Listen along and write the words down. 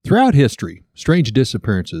Throughout history, strange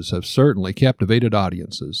disappearances have certainly captivated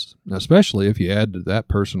audiences, especially if you add that that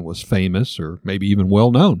person was famous or maybe even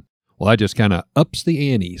well-known. Well, that just kind of ups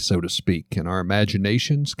the ante, so to speak, and our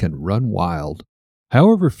imaginations can run wild.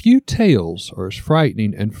 However, few tales are as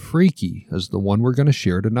frightening and freaky as the one we're going to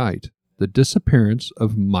share tonight, the disappearance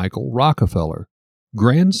of Michael Rockefeller,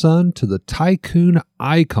 grandson to the tycoon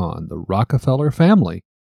icon, the Rockefeller family,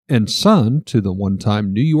 and son to the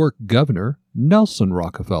one-time New York governor, Nelson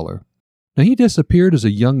Rockefeller. Now, he disappeared as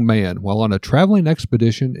a young man while on a traveling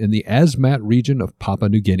expedition in the Asmat region of Papua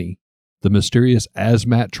New Guinea. The mysterious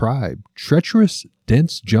Asmat tribe, treacherous,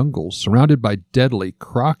 dense jungles surrounded by deadly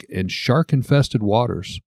croc and shark-infested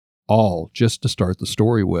waters, all just to start the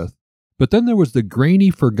story with. But then there was the grainy,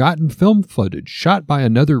 forgotten film footage shot by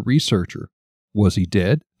another researcher. Was he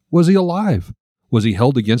dead? Was he alive? Was he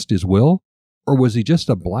held against his will? Or was he just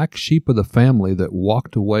a black sheep of the family that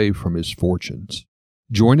walked away from his fortunes?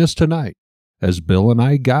 Join us tonight as Bill and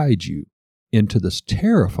I guide you into this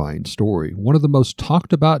terrifying story, one of the most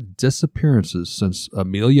talked about disappearances since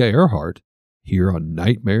Amelia Earhart, here on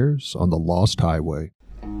Nightmares on the Lost Highway.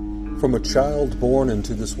 From a child born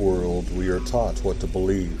into this world, we are taught what to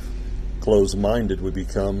believe. Closed-minded we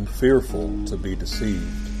become, fearful to be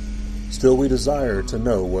deceived. Still we desire to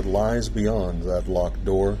know what lies beyond that locked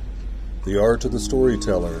door. The art of the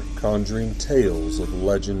storyteller, conjuring tales of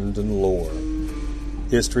legend and lore.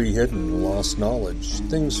 History hidden, lost knowledge,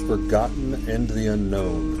 things forgotten and the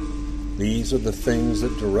unknown. These are the things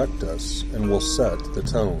that direct us and will set the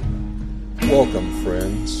tone. Welcome,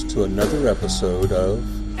 friends, to another episode of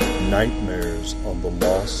Nightmares on the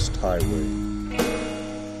Lost Highway.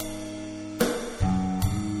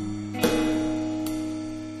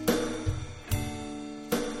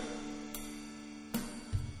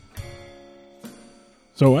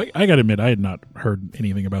 So I got to admit, I had not heard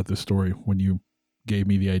anything about this story when you gave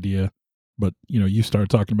me the idea. But, you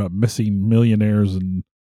started talking about missing millionaires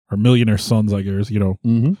or millionaire sons, I guess,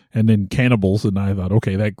 and then cannibals. And I thought,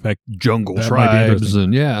 okay, that jungle that tribes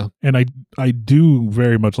and yeah. And I do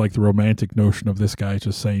very much like the romantic notion of this guy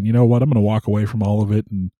just saying, you know what, I'm going to walk away from all of it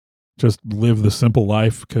and just live the simple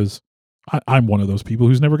life because I'm one of those people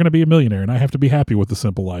who's never going to be a millionaire and I have to be happy with the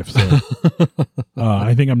simple life. So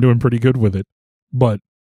I think I'm doing pretty good with it. But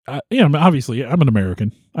obviously, I'm an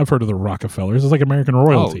American. I've heard of the Rockefellers. It's like American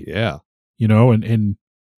royalty. Oh, yeah.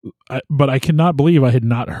 But I cannot believe I had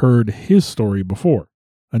not heard his story before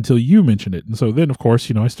until you mentioned it. And so then, of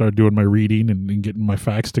course, I started doing my reading and getting my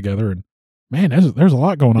facts together. And man, there's a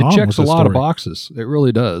lot going on. It checks with a lot of story. boxes. It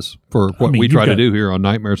really does for what we try to do here on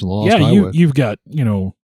Nightmares on the Lost Highway. You've got,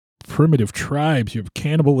 primitive tribes. You have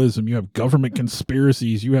cannibalism. You have government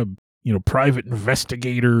conspiracies. You have private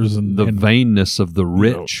investigators and the vainness of the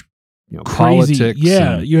rich, crazy, politics.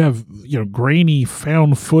 Yeah, you have, grainy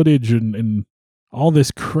found footage and all this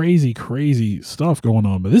crazy stuff going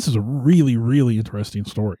on. But this is a really, really interesting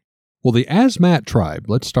story. Well, the Asmat tribe,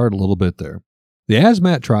 let's start a little bit there. The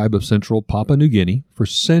Asmat tribe of central Papua New Guinea for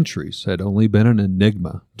centuries had only been an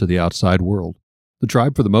enigma to the outside world. The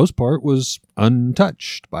tribe, for the most part, was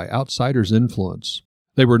untouched by outsiders' influence.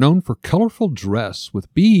 They were known for colorful dress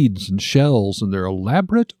with beads and shells and their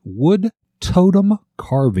elaborate wood totem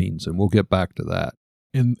carvings, and we'll get back to that.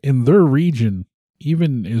 In their region,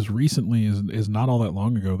 even as recently as not all that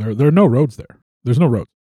long ago, there are no roads there. There's no roads.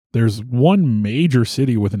 There's one major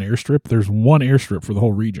city with an airstrip. There's one airstrip for the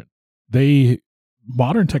whole region.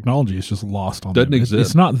 Modern technology is just lost on them. Doesn't exist.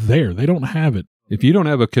 It's not there. They don't have it. If you don't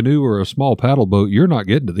have a canoe or a small paddle boat, you're not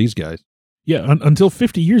getting to these guys. Yeah, until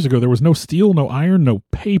 50 years ago, there was no steel, no iron, no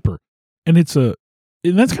paper. And that's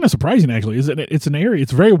kind of surprising, actually. It's an area,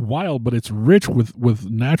 it's very wild, but it's rich with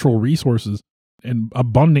natural resources and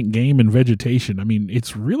abundant game and vegetation. I mean,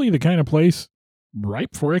 it's really the kind of place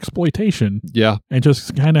ripe for exploitation. Yeah. And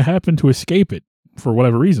just kind of happened to escape it for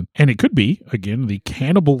whatever reason. And it could be, again, the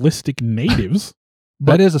cannibalistic natives.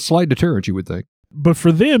 That is a slight deterrent, you would think. But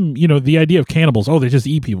for them, the idea of cannibals, they just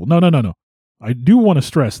eat people. No. I do want to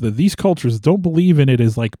stress that these cultures don't believe in it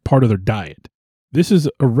as like part of their diet. This is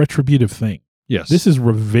a retributive thing. Yes. This is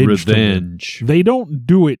revenge. Revenge. They don't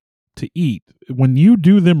do it to eat. When you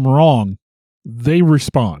do them wrong, they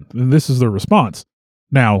respond. And this is their response.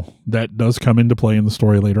 Now, that does come into play in the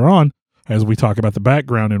story later on as we talk about the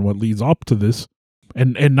background and what leads up to this.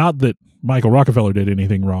 And not that Michael Rockefeller did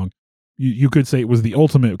anything wrong. You could say it was the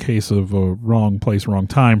ultimate case of a wrong place, wrong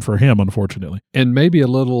time for him, unfortunately. And maybe a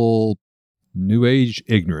little New Age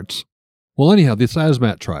ignorance. Well, anyhow, this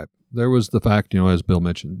Asmat tribe, there was the fact, as Bill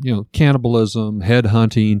mentioned, cannibalism, head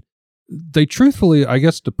hunting, They truthfully, I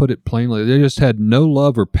guess to put it plainly, they just had no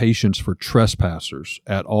love or patience for trespassers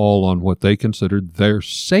at all on what they considered their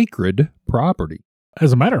sacred property.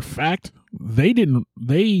 As a matter of fact,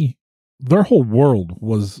 their whole world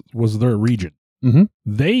was their region. Mm-hmm.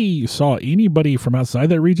 They saw anybody from outside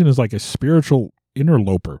that region as like a spiritual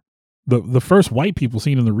interloper. The first white people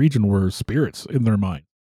seen in the region were spirits in their mind,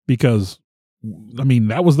 because I mean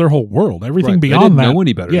that was their whole world. Everything beyond they didn't that, know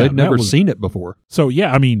any better. yeah, They'd never seen it before. So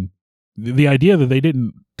yeah, I mean the idea that they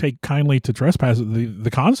didn't take kindly to trespassers,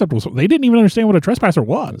 the concept was they didn't even understand what a trespasser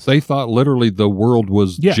was. They thought literally the world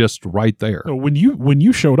was just right there. So when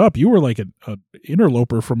you showed up, you were like an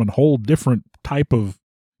interloper from a whole different type of.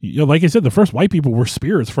 Like I said, the first white people were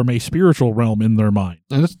spirits from a spiritual realm in their mind.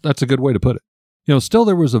 And that's a good way to put it. Still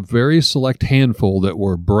there was a very select handful that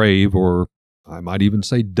were brave, or I might even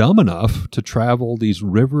say dumb enough, to travel these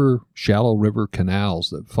shallow river canals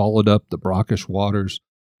that followed up the brackish waters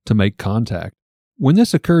to make contact. When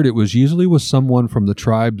this occurred, it was usually with someone from the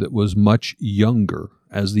tribe that was much younger,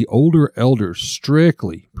 as the older elders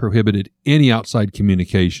strictly prohibited any outside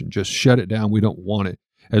communication. Just shut it down. We don't want it.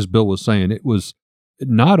 As Bill was saying, it was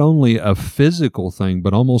not only a physical thing,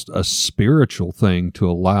 but almost a spiritual thing to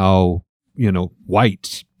allow,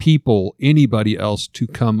 whites, people, anybody else to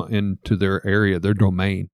come into their area, their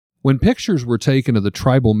domain. When pictures were taken of the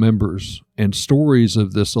tribal members and stories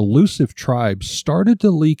of this elusive tribe started to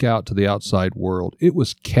leak out to the outside world, it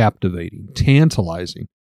was captivating, tantalizing.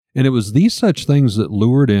 And it was these such things that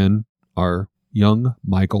lured in our young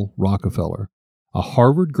Michael Rockefeller, a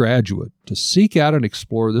Harvard graduate, to seek out and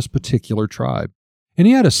explore this particular tribe. And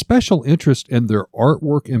he had a special interest in their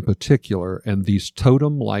artwork in particular and these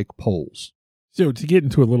totem-like poles. So to get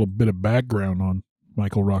into a little bit of background on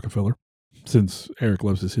Michael Rockefeller, since Eric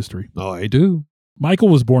loves his history. Oh, I do. Michael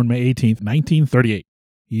was born May 18th, 1938.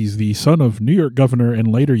 He's the son of New York Governor and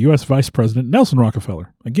later U.S. Vice President Nelson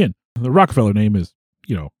Rockefeller. Again, the Rockefeller name is,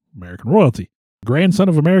 American royalty. Grandson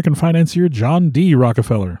of American financier John D.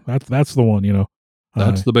 Rockefeller. That's the one,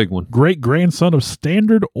 That's the big one. Great-grandson of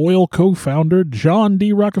Standard Oil co-founder John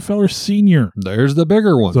D. Rockefeller Sr. There's the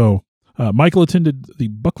bigger one. So, Michael attended the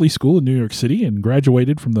Buckley School in New York City and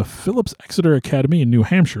graduated from the Phillips Exeter Academy in New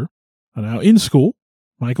Hampshire. Now, in school,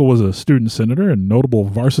 Michael was a student senator and notable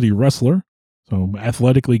varsity wrestler, so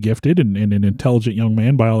athletically gifted and an intelligent young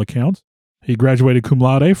man by all accounts. He graduated cum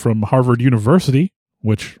laude from Harvard University,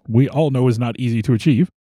 which we all know is not easy to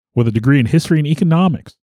achieve, with a degree in history and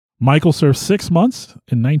economics. Michael served 6 months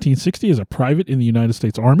in 1960 as a private in the United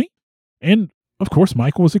States Army, and of course,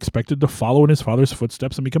 Michael was expected to follow in his father's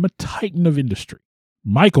footsteps and become a titan of industry.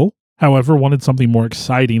 Michael, however, wanted something more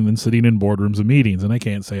exciting than sitting in boardrooms and meetings, and I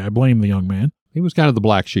can't say I blame the young man. He was kind of the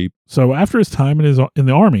black sheep. So after his time in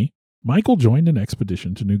the Army, Michael joined an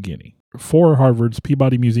expedition to New Guinea for Harvard's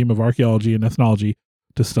Peabody Museum of Archaeology and Ethnology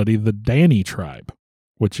to study the Dani tribe,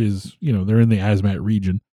 which is, they're in the Asmat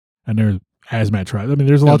region, and they're Asmat tribe. I mean,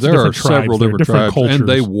 there's lots of different tribes. There are several different tribes, cultures. And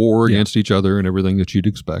they war against each other and everything that you'd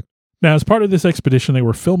expect. Now, as part of this expedition, they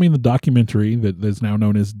were filming the documentary that is now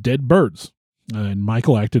known as Dead Birds, and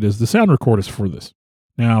Michael acted as the sound recordist for this.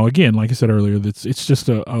 Now, again, like I said earlier, it's just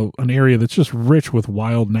an area that's just rich with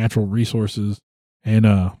wild natural resources,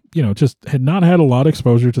 and just had not had a lot of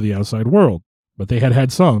exposure to the outside world. But they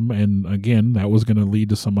had some, and again, that was going to lead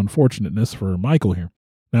to some unfortunateness for Michael here.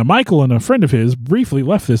 Now, Michael and a friend of his briefly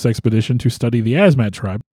left this expedition to study the Asmat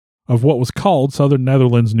tribe of what was called Southern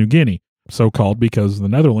Netherlands, New Guinea, so-called because the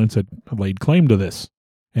Netherlands had laid claim to this,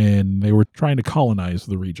 and they were trying to colonize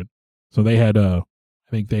the region. So they had, I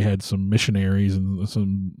think they had some missionaries and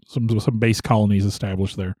some base colonies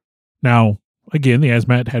established there. Now, again, the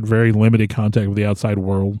Asmat had very limited contact with the outside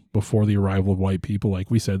world before the arrival of white people. Like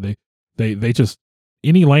we said, they just,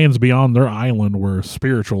 any lands beyond their island were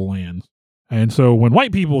spiritual lands. And so when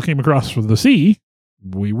white people came across the sea,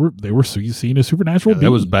 they were seen as supernatural beings.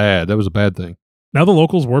 That was bad. That was a bad thing. Now, the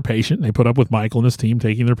locals were patient. They put up with Michael and his team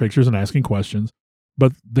taking their pictures and asking questions,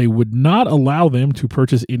 but they would not allow them to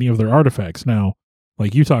purchase any of their artifacts. Now,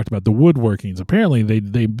 like you talked about, the woodworkings. Apparently, they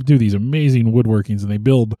do these amazing woodworkings, and they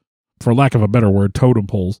build, for lack of a better word, totem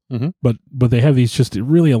poles. Mm-hmm. But they have these just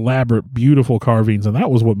really elaborate, beautiful carvings, and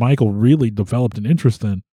that was what Michael really developed an interest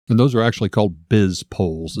in. And those are actually called biz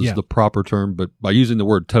poles is the proper term, but by using the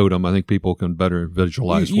word totem, I think people can better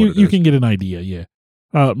visualize what it is. You can get an idea,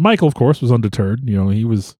 yeah. Michael, of course, was undeterred.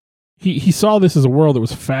 He saw this as a world that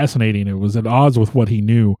was fascinating. It was at odds with what he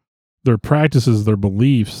knew, their practices, their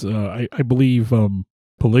beliefs. I believe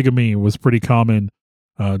polygamy was pretty common,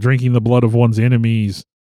 drinking the blood of one's enemies,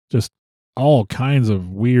 just all kinds of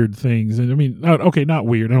weird things. And I mean, not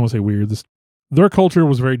weird. I don't want to say weird. their culture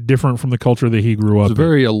was very different from the culture that he grew up in. It was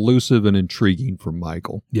very elusive and intriguing for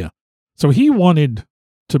Michael. Yeah. So he wanted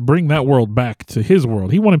to bring that world back to his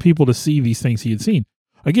world. He wanted people to see these things he had seen.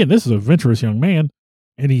 Again, this is a adventurous young man,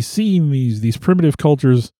 and he's seeing these primitive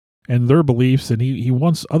cultures and their beliefs, and he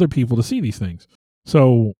wants other people to see these things.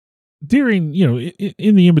 So during,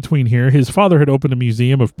 in the in-between here, his father had opened a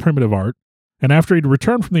museum of primitive art, and after he'd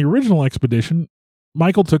returned from the original expedition,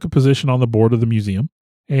 Michael took a position on the board of the museum,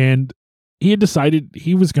 and he had decided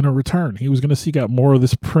he was going to return. He was going to seek out more of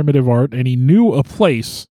this primitive art, and he knew a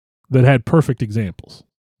place that had perfect examples.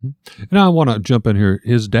 Now I want to jump in here.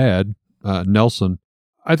 His dad, Nelson,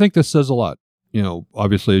 I think this says a lot.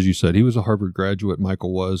 Obviously, as you said, he was a Harvard graduate,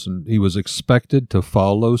 Michael was, and he was expected to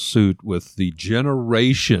follow suit with the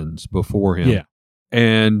generations before him. Yeah.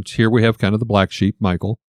 And here we have kind of the black sheep,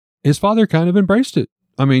 Michael. His father kind of embraced it.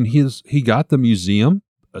 I mean, he got the museum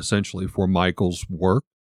essentially for Michael's work,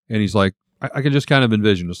 and he's like, I can just kind of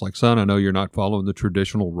envision it's like, son, I know you're not following the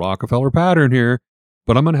traditional Rockefeller pattern here,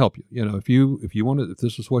 but I'm going to help you. If you want to, if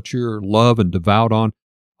this is what you're love and devout on,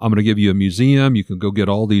 I'm going to give you a museum. You can go get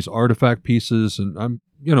all these artifact pieces, and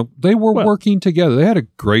they were working together. They had a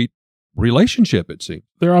great relationship, it seemed.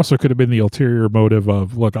 There also could have been the ulterior motive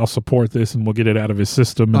of, look, I'll support this and we'll get it out of his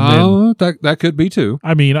system. That could be too.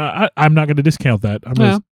 I mean, I'm not going to discount that.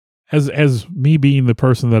 As me being the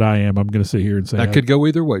person that I am, I'm going to sit here and say that could go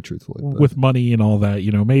either way, truthfully. With money and all that,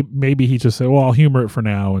 maybe he just said, well, I'll humor it for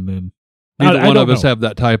now, and then neither one of us have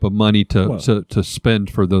that type of money to spend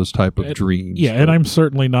for those type of dreams. Yeah, and I'm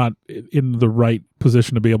certainly not in the right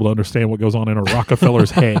position to be able to understand what goes on in a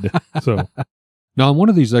Rockefeller's head. So now, on one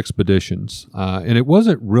of these expeditions, and it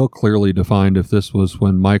wasn't real clearly defined if this was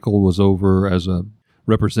when Michael was over as a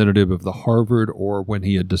representative of the Harvard or when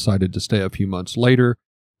he had decided to stay a few months later,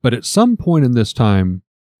 but at some point in this time,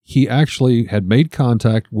 he actually had made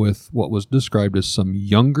contact with what was described as some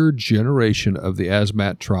younger generation of the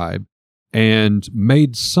Asmat tribe and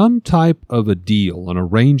made some type of a deal, an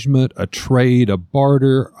arrangement, a trade, a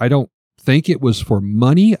barter. I don't think it was for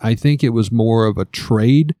money. I think it was more of a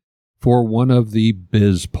trade for one of the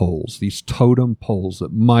biz poles, these totem poles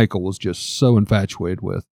that Michael was just so infatuated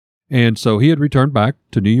with. And so he had returned back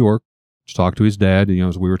to New York to talk to his dad,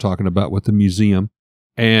 as we were talking about with the museum.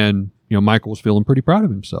 And, Michael was feeling pretty proud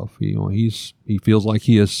of himself. He feels like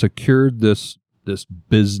he has secured this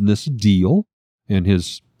business deal in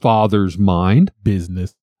his father's mind. Biz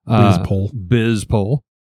pole.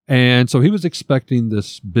 And so he was expecting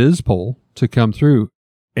this biz pole to come through,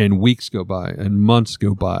 and weeks go by and months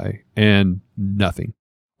go by and nothing.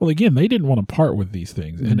 Well, again, they didn't want to part with these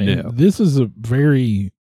things. And this is a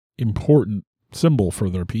very important symbol for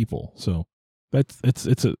their people. So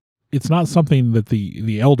it's not something that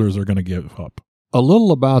the elders are going to give up. A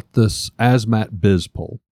little about this Asmat biz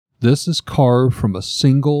pole. This is carved from a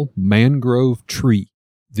single mangrove tree.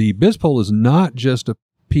 The biz pole is not just a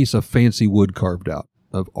piece of fancy wood carved out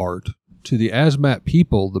of art. To the Asmat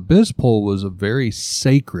people, the biz pole was a very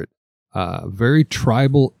sacred, very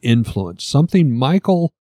tribal influence, something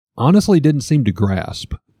Michael honestly didn't seem to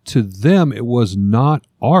grasp. To them, it was not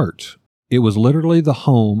art. It was literally the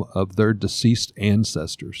home of their deceased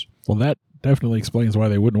ancestors. Well, that definitely explains why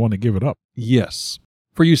they wouldn't want to give it up. Yes.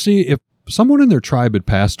 For you see, if someone in their tribe had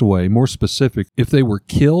passed away, more specific, if they were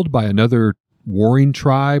killed by another warring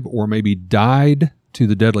tribe or maybe died to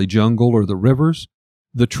the deadly jungle or the rivers,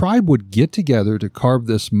 the tribe would get together to carve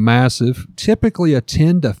this massive, typically a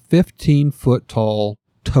 10 to 15 foot tall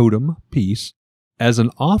totem piece as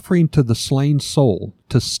an offering to the slain soul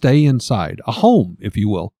to stay inside, a home, if you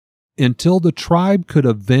will, until the tribe could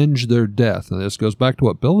avenge their death. And this goes back to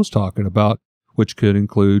what Bill was talking about, which could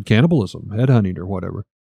include cannibalism, headhunting, or whatever.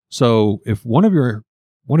 So if one of your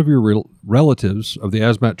relatives of the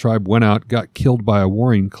Asmat tribe went out, got killed by a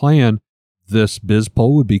warring clan, this biz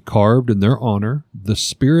pole would be carved in their honor. The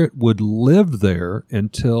spirit would live there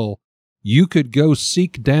until you could go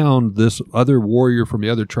seek down this other warrior from the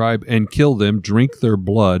other tribe and kill them, drink their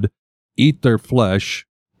blood, eat their flesh,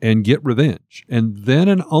 and get revenge. And then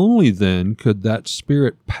and only then could that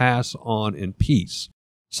spirit pass on in peace.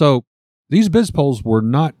 So these biz poles were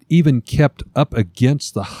not even kept up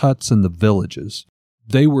against the huts and the villages.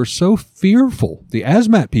 They were so fearful, the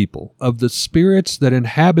Asmat people, of the spirits that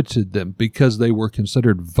inhabited them because they were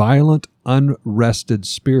considered violent, unrested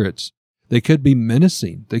spirits. They could be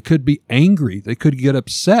menacing. They could be angry. They could get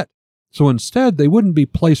upset. So instead, they wouldn't be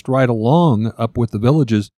placed right along up with the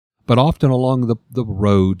villages, but often along the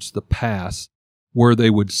roads, the paths, where they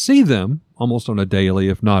would see them almost on a daily,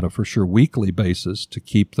 if not a for sure weekly basis, to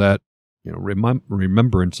keep that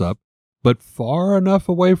remembrance up, but far enough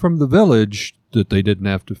away from the village that they didn't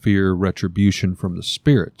have to fear retribution from the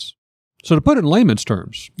spirits. So to put it in layman's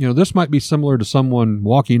terms, this might be similar to someone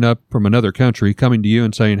walking up from another country, coming to you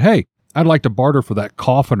and saying, hey, I'd like to barter for that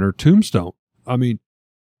coffin or tombstone. I mean,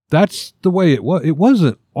 that's the way it was. It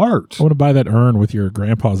wasn't art. I want to buy that urn with your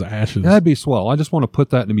grandpa's ashes. That'd be swell. I just want to put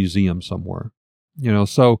that in a museum somewhere.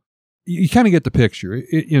 So you kind of get the picture.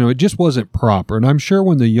 It just wasn't proper. And I'm sure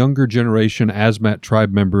when the younger generation Asmat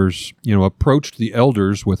tribe members, approached the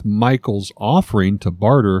elders with Michael's offering to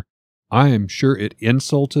barter, I am sure it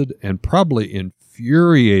insulted and probably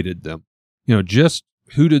infuriated them. Just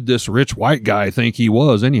who did this rich white guy think he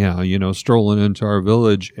was anyhow, strolling into our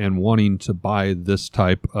village and wanting to buy this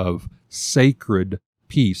type of sacred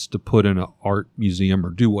piece to put in an art museum or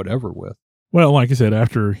do whatever with. Well, like I said,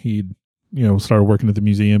 after he'd, started working at the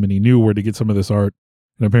museum and he knew where to get some of this art,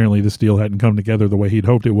 and apparently this deal hadn't come together the way he'd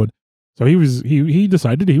hoped it would. So he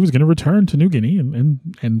decided he was going to return to New Guinea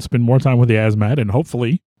and spend more time with the Asmat and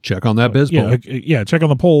hopefully check on that biz pole. Yeah, check on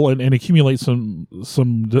the pole and accumulate some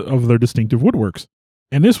of their distinctive woodworks.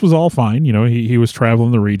 And this was all fine. He was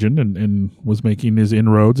traveling the region and was making his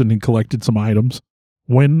inroads and he collected some items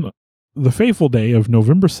when the fateful day of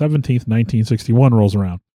November 17th, 1961 rolls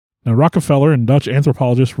around. Now, Rockefeller and Dutch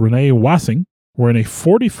anthropologist Rene Wassing were in a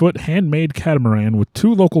 40-foot handmade catamaran with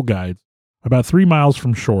 2 local guides about 3 miles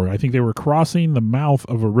from shore. I think they were crossing the mouth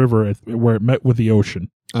of a river where it met with the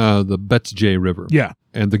ocean. The Betsjay River. Yeah.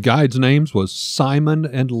 And the guides' names was Simon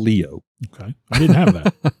and Leo. Okay. I didn't have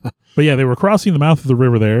that. But yeah, they were crossing the mouth of the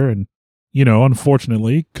river there, and,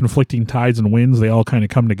 unfortunately, conflicting tides and winds, they all kind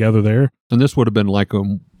of come together there. And this would have been like,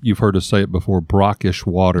 you've heard us say it before, brackish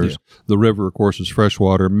waters. Yeah. The river, of course, is fresh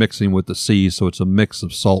water mixing with the sea, so it's a mix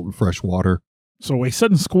of salt and fresh water. So a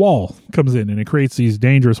sudden squall comes in, and it creates these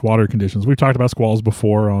dangerous water conditions. We've talked about squalls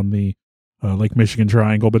before on the Lake Michigan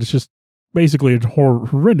Triangle, but it's just basically a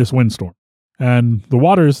horrendous windstorm. And the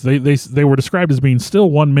waters, they were described as being still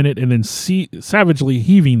 1 minute and then savagely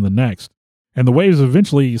heaving the next. And the waves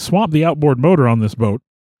eventually swamped the outboard motor on this boat,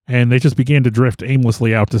 and they just began to drift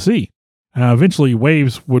aimlessly out to sea. Eventually,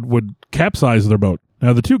 waves would capsize their boat.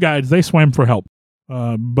 Now, the 2 guides, they swam for help.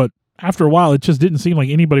 But after a while, it just didn't seem like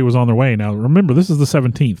anybody was on their way. Now, remember, this is the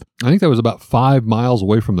 17th. I think that was about 5 miles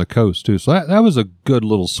away from the coast, too. So that was a good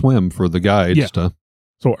little swim for the guides to...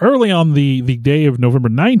 So early on the day of November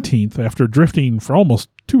 19th, after drifting for almost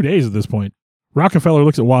 2 days at this point, Rockefeller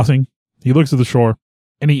looks at Wassing, he looks at the shore,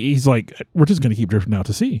 and he's like, we're just going to keep drifting out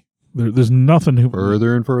to sea. There's nothing...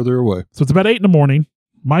 Further and further away. So it's about 8 in the morning.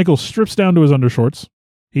 Michael strips down to his undershorts.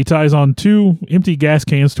 He ties on 2 empty gas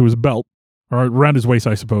cans to his belt, or around his waist,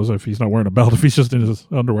 I suppose, if he's not wearing a belt, if he's just in his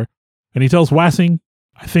underwear. And he tells Wassing,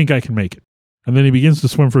 I think I can make it. And then he begins to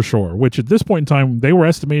swim for shore, which at this point in time, they were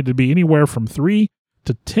estimated to be anywhere from 3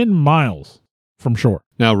 to 10 miles from shore.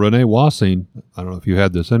 Now, Rene Wassing, I don't know if you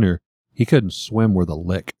had this in here, he couldn't swim worth a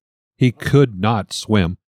lick. He could not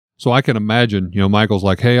swim. So I can imagine, Michael's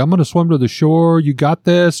like, hey, I'm going to swim to the shore. You got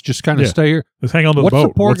this. Just kind of stay here. Just hang on to the boat. What's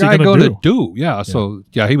the poor guy going to do? Yeah. So,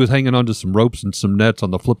 he was hanging onto some ropes and some nets on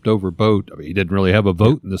the flipped over boat. I mean, he didn't really have a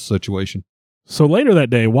boat in this situation. So later that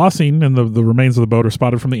day, Wassing and the remains of the boat are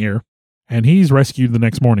spotted from the air, and he's rescued the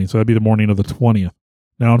next morning. So that'd be the morning of the 20th.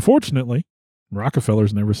 Now, unfortunately,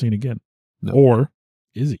 Rockefeller's never seen again. No. Or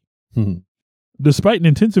is he? Despite an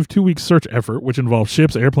intensive 2-week search effort, which involved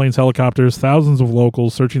ships, airplanes, helicopters, thousands of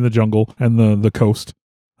locals searching the jungle and the coast,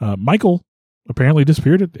 Michael apparently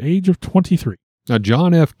disappeared at the age of 23. Now,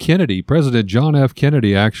 President John F.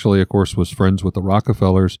 Kennedy actually, of course, was friends with the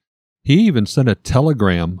Rockefellers. He even sent a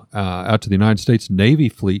telegram out to the United States Navy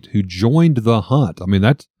fleet who joined the hunt. I mean,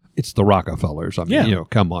 it's the Rockefellers. I mean,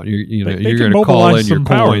 come on. You're going to call in your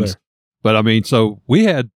coins. But I mean, so we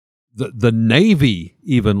had the Navy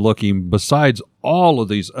even looking besides all of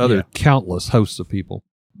these other countless hosts of people.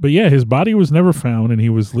 But yeah, his body was never found and he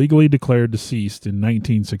was legally declared deceased in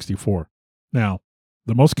 1964. Now,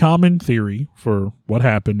 the most common theory for what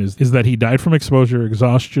happened is that he died from exposure,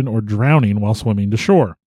 exhaustion, or drowning while swimming to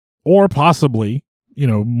shore. Or possibly,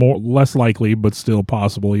 less likely, but still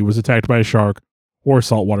possible, he was attacked by a shark or a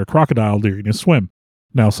saltwater crocodile during his swim.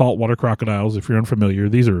 Now, saltwater crocodiles, if you're unfamiliar,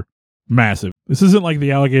 these are massive. This isn't like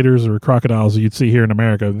the alligators or crocodiles you'd see here in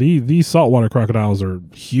America. These saltwater crocodiles are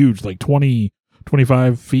huge, like 20,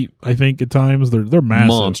 25 feet, I think, at times. They're massive.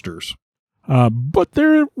 Monsters. But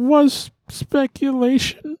there was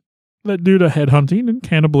speculation that due to headhunting and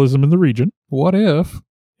cannibalism in the region. What if?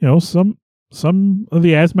 Some of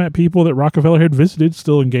the Asmat people that Rockefeller had visited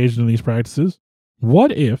still engaged in these practices.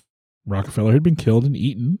 What if Rockefeller had been killed and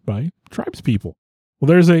eaten by tribespeople? Well,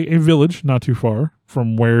 there's a village not too far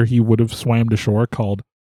from where he would have swam to shore called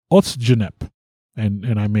Otsgenep.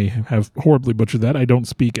 and I may have horribly butchered that. I don't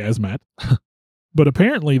speak Asmat. But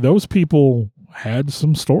apparently those people had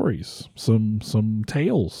some stories, some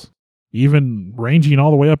tales, even ranging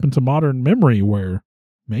all the way up into modern memory where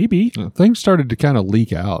maybe things started to kind of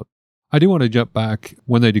leak out. I do want to jump back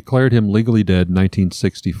when they declared him legally dead in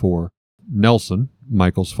 1964. Nelson,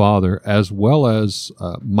 Michael's father, as well as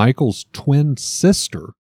Michael's twin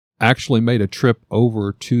sister, actually made a trip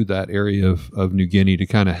over to that area of New Guinea to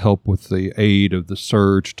kind of help with the aid of the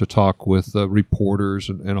search, to talk with reporters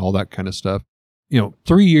and all that kind of stuff.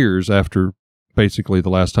 3 years after basically the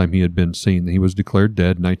last time he had been seen, he was declared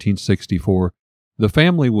dead in 1964. The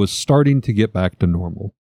family was starting to get back to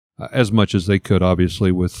normal, as much as they could,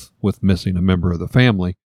 obviously, with missing a member of the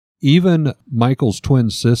family. Even Michael's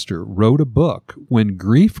twin sister wrote a book, When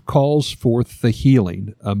Grief Calls Forth the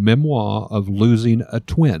Healing, a memoir of losing a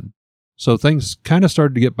twin. So things kind of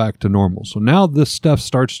started to get back to normal. So now this stuff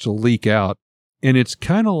starts to leak out, and it's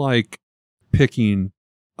kind of like picking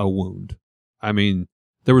a wound. I mean,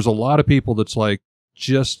 there was a lot of people that's like,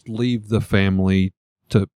 just leave the family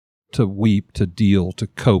to weep, to deal, to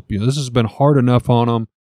cope. This has been hard enough on them.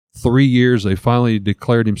 3 years, they finally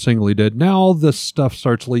declared him singly dead. Now all this stuff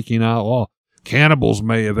starts leaking out. Oh, cannibals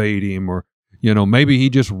may have ate him, or, maybe he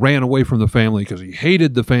just ran away from the family because he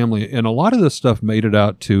hated the family. And a lot of this stuff made it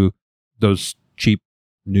out to those cheap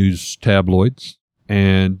news tabloids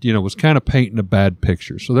and, was kind of painting a bad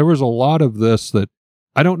picture. So there was a lot of this that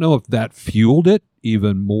I don't know if that fueled it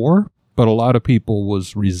even more, but a lot of people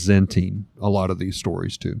was resenting a lot of these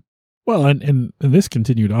stories too. Well, and this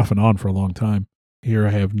continued off and on for a long time. Here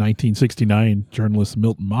I have 1969 journalist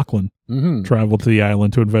Milton Mocklin traveled to the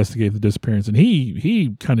island to investigate the disappearance. And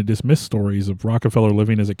he kind of dismissed stories of Rockefeller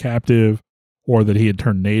living as a captive or that he had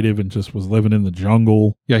turned native and just was living in the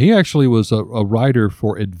jungle. Yeah, he actually was a writer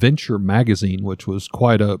for Adventure magazine, which was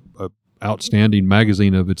quite a outstanding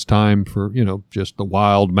magazine of its time for, just the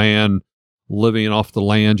wild man living off the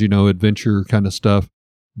land, adventure kind of stuff.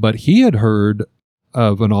 But he had heard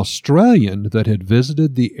of an Australian that had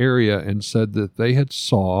visited the area and said that they had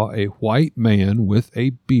saw a white man with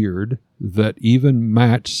a beard that even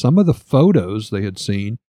matched some of the photos they had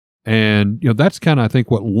seen. And, that's kind of, I think,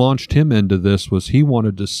 what launched him into this was he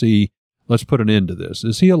wanted to see, let's put an end to this.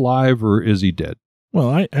 Is he alive or is he dead?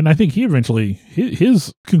 Well, I think he eventually,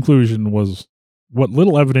 his conclusion was what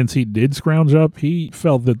little evidence he did scrounge up, he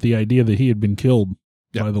felt that the idea that he had been killed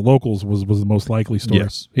by the locals was the most likely story.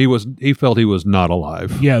 Yes, he felt he was not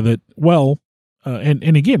alive. Yeah,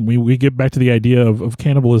 and again, we get back to the idea of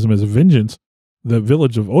cannibalism as a vengeance. The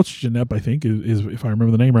village of Otschgenep, I think, is if I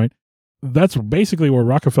remember the name right, that's basically where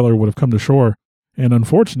Rockefeller would have come to shore. And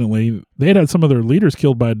unfortunately, they had some of their leaders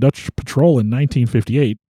killed by a Dutch patrol in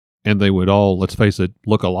 1958. And they would all, let's face it,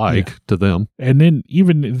 look alike to them. And then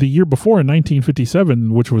even the year before, in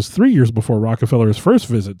 1957, which was 3 years before Rockefeller's first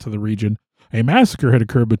visit to the region, a massacre had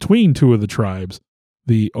occurred between two of the tribes,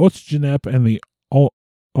 the Otschgenep and the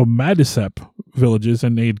Omadisep villages,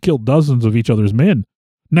 and they had killed dozens of each other's men.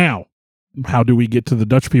 Now, how do we get to the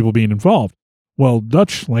Dutch people being involved? Well,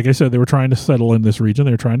 Dutch, like I said, they were trying to settle in this region.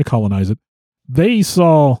 They were trying to colonize it. They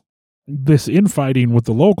saw this infighting with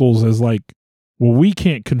the locals as like, well, we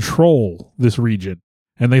can't control this region.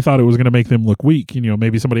 And they thought it was going to make them look weak.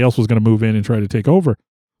 Maybe somebody else was going to move in and try to take over.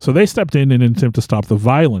 So they stepped in an attempt to stop the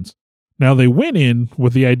violence. Now, they went in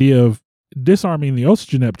with the idea of disarming the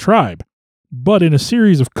Otschgenep tribe, but in a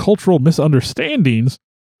series of cultural misunderstandings,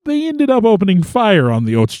 they ended up opening fire on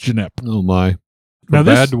the Otschgenep. Oh, my. Now,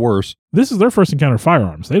 bad to worse. This is their first encounter with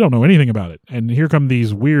firearms. They don't know anything about it. And here come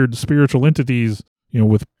these weird spiritual entities,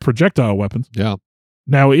 with projectile weapons. Yeah.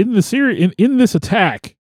 Now, in this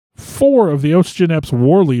attack, 4 of the Otschgenep's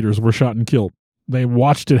war leaders were shot and killed. They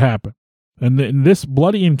watched it happen. And this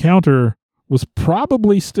bloody encounter was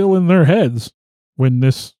probably still in their heads when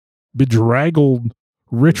this bedraggled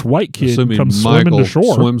rich white kid comes swimming to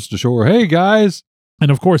shore. Swims to shore. Hey, guys. And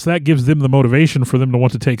of course, that gives them the motivation for them to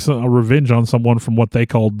want to take a revenge on someone from what they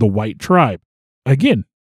called the white tribe. Again,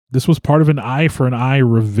 this was part of an eye for an eye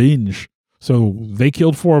revenge. So they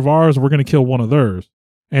killed 4 of ours, we're going to kill 1 of theirs.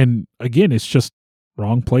 And again, it's just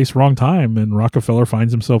wrong place, wrong time. And Rockefeller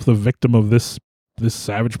finds himself the victim of this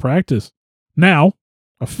savage practice. Now,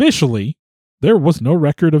 officially, there was no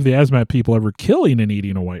record of the Asmat people ever killing and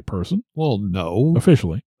eating a white person. Well, no.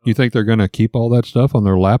 Officially. You think they're going to keep all that stuff on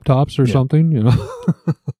their laptops or something? Now,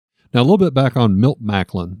 a little bit back on Milt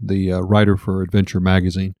Macklin, the writer for Adventure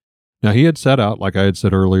magazine. Now, he had set out, like I had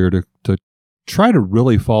said earlier, to try to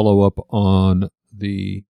really follow up on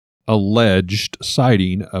the alleged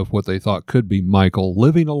sighting of what they thought could be Michael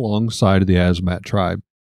living alongside of the Asmat tribe.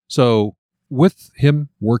 So with him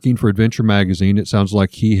working for Adventure Magazine, it sounds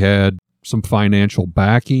like he had some financial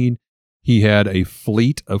backing. He had a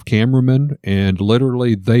fleet of cameramen, and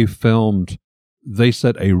literally they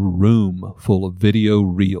set a room full of video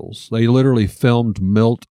reels. They literally filmed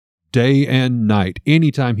Milt day and night,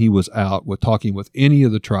 anytime he was out talking with any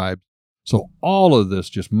of the tribes. So all of this,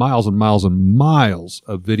 just miles and miles and miles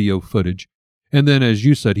of video footage. And then, as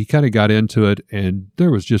you said, he kind of got into it, and there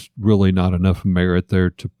was just really not enough merit there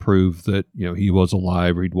to prove that, he was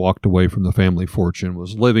alive, or he'd walked away from the family fortune,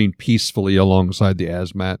 was living peacefully alongside the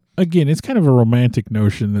Asmat. Again, it's kind of a romantic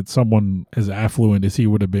notion that someone as affluent as he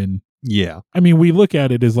would have been. Yeah. I mean, we look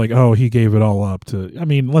at it as like, oh, he gave it all up to,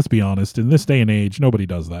 let's be honest, in this day and age, nobody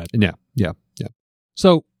does that. Yeah.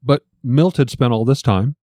 So, but Milt had spent all this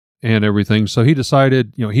time and everything. So he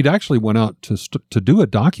decided, he'd actually went out to do a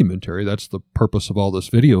documentary. That's the purpose of all this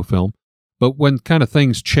video film. But when kind of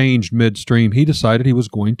things changed midstream, he decided he was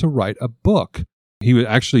going to write a book. He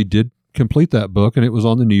actually did complete that book, and it was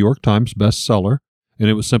on the New York Times bestseller, and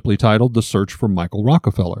it was simply titled The Search for Michael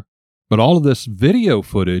Rockefeller. But all of this video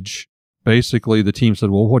footage, basically the team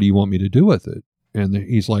said, well, what do you want me to do with it? And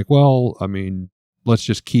he's like, well, let's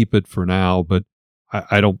just keep it for now, but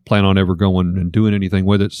I don't plan on ever going and doing anything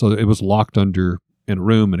with it. So it was locked in a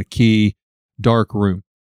room, and a key, dark room.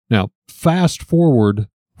 Now, fast forward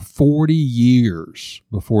 40 years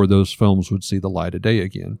before those films would see the light of day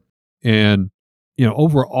again. And,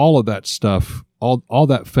 over all of that stuff, all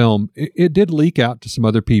that film, it did leak out to some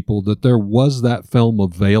other people that there was that film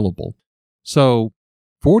available. So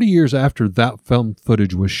 40 years after that film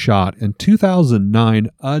footage was shot, in 2009,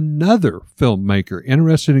 another filmmaker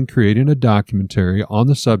interested in creating a documentary on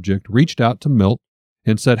the subject reached out to Milt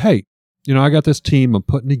and said, hey, I got this team I'm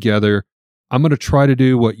putting together. I'm going to try to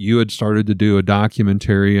do what you had started to do, a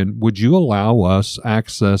documentary, and would you allow us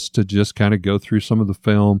access to just kind of go through some of the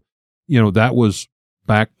film? That was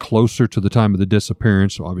back closer to the time of the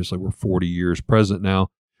disappearance. So obviously, we're 40 years present now.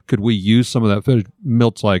 Could we use some of that footage?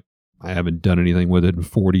 Milt's like, I haven't done anything with it in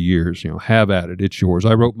 40 years. Have at it. It's yours.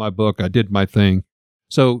 I wrote my book. I did my thing.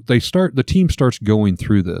 So the team starts going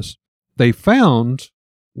through this. They found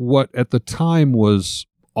what at the time was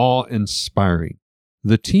awe-inspiring.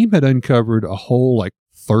 The team had uncovered a whole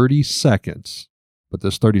 30 seconds, but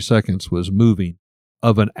this 30 seconds was moving,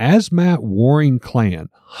 of an Asmat warring clan,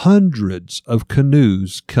 hundreds of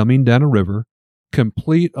canoes coming down a river,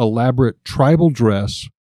 complete elaborate tribal dress,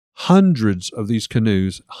 hundreds of these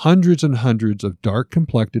canoes, hundreds and hundreds of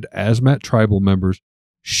dark-complected Asmat tribal members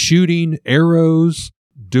shooting arrows,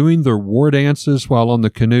 doing their war dances while on the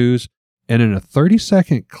canoes, and in a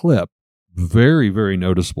 30-second clip, very, very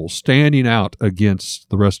noticeable, standing out against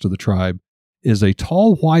the rest of the tribe, is a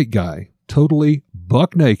tall white guy, totally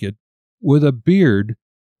buck naked, with a beard,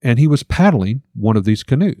 and he was paddling one of these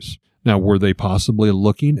canoes. Now, were they possibly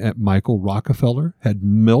looking at Michael Rockefeller? Had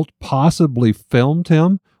Milt possibly filmed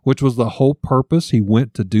him, which was the whole purpose? He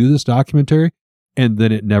went to do this documentary, and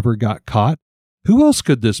then it never got caught. Who else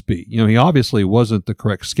could this be? He obviously wasn't the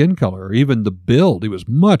correct skin color or even the build. He was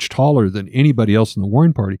much taller than anybody else in the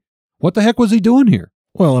warring party. What the heck was he doing here?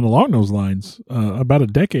 Well, and along those lines, about a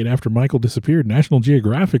decade after Michael disappeared, National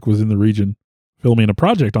Geographic was in the region filming a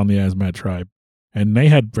project on the Asmat tribe. And they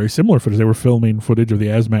had very similar footage. They were filming footage of the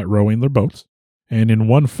Asmat rowing their boats. And in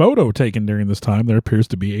one photo taken during this time, there appears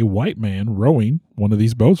to be a white man rowing one of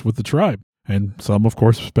these boats with the tribe. And some, of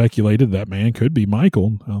course, speculated that man could be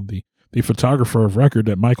Michael. The photographer of record,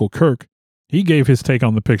 that Michael Kirk, he gave his take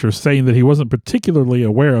on the picture, saying that he wasn't particularly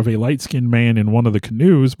aware of a light-skinned man in one of the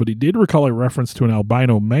canoes, but he did recall a reference to an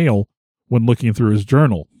albino male when looking through his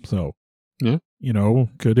journal. So, yeah.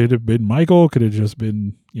 Could it have been Michael? Could it have just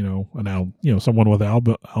been, someone with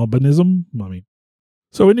albinism?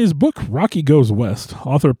 So in his book, Rocky Goes West,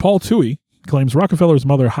 author Paul Toohey claims Rockefeller's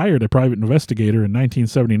mother hired a private investigator in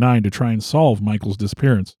 1979 to try and solve Michael's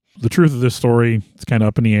disappearance. The truth of this story is kind of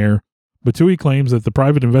up in the air, but Toohey claims that the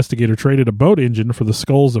private investigator traded a boat engine for the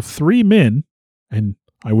skulls of 3 men, and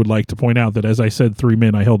I would like to point out that as I said 3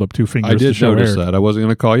 men, I held up 2 fingers. I did to show notice Eric. that. I wasn't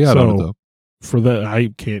going to call you out on it, though. For that, I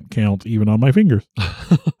can't count even on my fingers.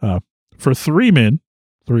 For 3 men,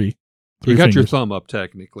 3. You got fingers. your thumb up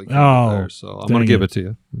technically. There, so I'm going to give it to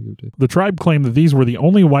you. The tribe claimed that these were the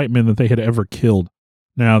only white men that they had ever killed.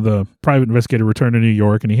 Now, the private investigator returned to New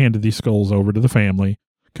York and he handed these skulls over to the family,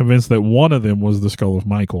 convinced that one of them was the skull of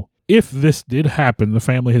Michael. If this did happen, the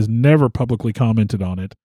family has never publicly commented on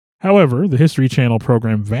it. However, the History Channel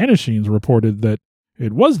program Vanishings reported that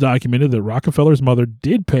it was documented that Rockefeller's mother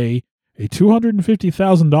did pay a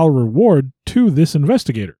 $250,000 reward to this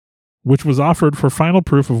investigator, which was offered for final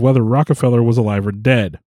proof of whether Rockefeller was alive or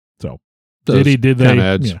dead. So, Kind of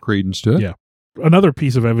adds credence to it. Yeah. another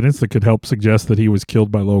piece of evidence that could help suggest that he was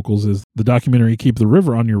killed by locals is the documentary Keep the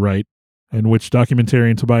River on Your Right, in which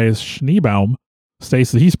documentarian Tobias Schneebaum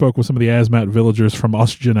states that he spoke with some of the Asmat villagers from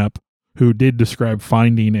Ostgenep who did describe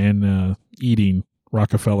finding and eating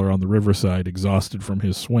Rockefeller on the riverside, exhausted from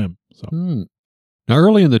his swim. So. Now,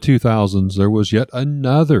 early in the 2000s, there was yet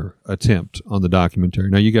another attempt on the documentary.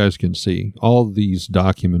 Now, you guys can see all these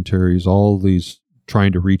documentaries, all these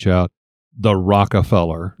trying to reach out. The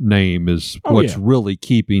Rockefeller name is what's really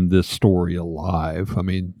keeping this story alive. I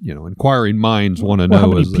mean, inquiring minds want to know.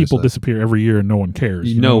 How many people disappear every year and no one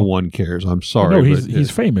cares? No one cares. I'm sorry. No,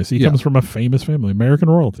 he's famous. He comes from a famous family, American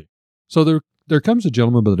royalty. So there comes a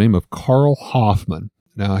gentleman by the name of Carl Hoffman.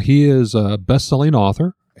 Now, he is a best-selling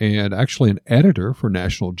author and actually an editor for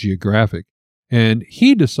National Geographic. And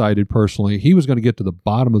he decided personally he was going to get to the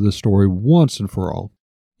bottom of this story once and for all.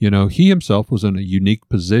 He himself was in a unique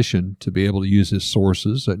position to be able to use his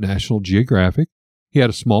sources at National Geographic. He had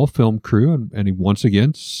a small film crew, and he once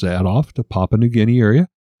again set off to Papua New Guinea area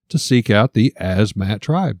to seek out the Asmat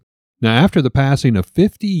tribe. Now, after the passing of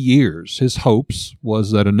 50 years, his hopes was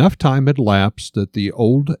that enough time had lapsed that the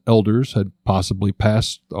old elders had possibly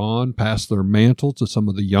passed their mantle to some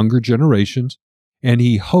of the younger generations, and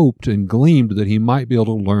he hoped and gleamed that he might be able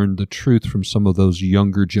to learn the truth from some of those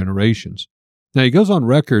younger generations. Now, he goes on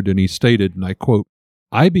record and he stated, and I quote,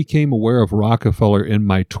 "I became aware of Rockefeller in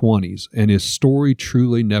my 20s, and his story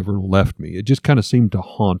truly never left me. It just kind of seemed to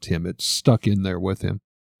haunt him. It stuck in there with him."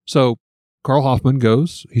 So Carl Hoffman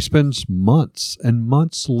goes, he spends months and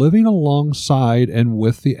months living alongside and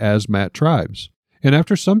with the Asmat tribes. And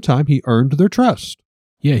after some time, he earned their trust.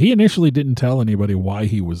 Yeah, he initially didn't tell anybody why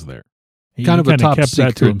he was there. He kind of a top kept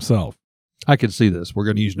secret. That to himself. I can see this. We're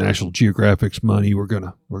going to use National Geographic's money. We're going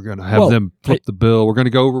to have them flip the bill. We're going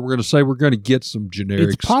to go over. We're going to say we're going to get some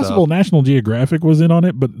generic It's possible stuff. National Geographic was in on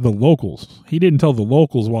it, but the locals. He didn't tell the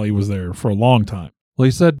locals while he was there for a long time. Well,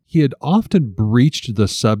 he said he had often breached the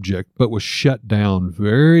subject, but was shut down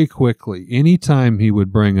very quickly. Anytime he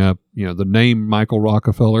would bring up, the name Michael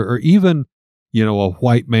Rockefeller, or even, a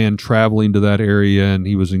white man traveling to that area, and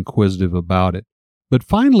he was inquisitive about it. But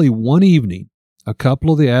finally, one evening, a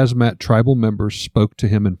couple of the Asmat tribal members spoke to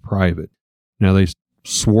him in private. Now, they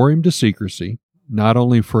swore him to secrecy, not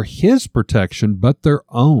only for his protection, but their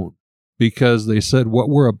own, because they said, what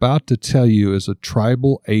we're about to tell you is a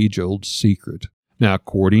tribal age-old secret. Now,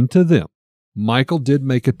 according to them, Michael did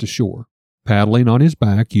make it to shore, paddling on his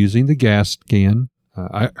back using the gas can.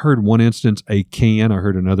 I heard one instance a can. I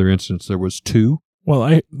heard another instance there was two.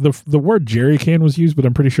 Well, the word jerry can was used, but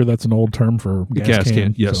I'm pretty sure that's an old term for gas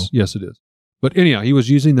can. Yes, yes, it is. But anyhow, he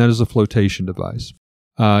was using that as a flotation device.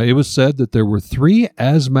 It was said that there were 3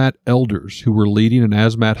 Asmat elders who were leading an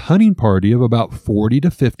Asmat hunting party of about 40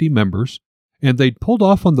 to 50 members, and they'd pulled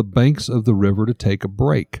off on the banks of the river to take a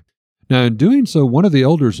break. Now, in doing so, one of the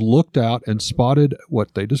elders looked out and spotted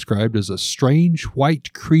what they described as a strange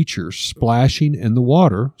white creature splashing in the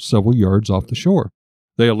water several yards off the shore.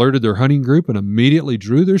 They alerted their hunting group and immediately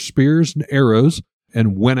drew their spears and arrows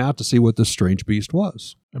and went out to see what this strange beast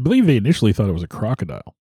was. I believe they initially thought it was a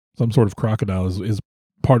crocodile. Some sort of crocodile is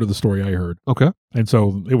part of the story I heard. Okay. And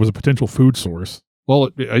so it was a potential food source. Well,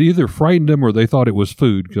 it either frightened them or they thought it was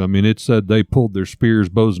food. I mean, it said they pulled their spears,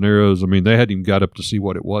 bows, and arrows. I mean, they hadn't even got up to see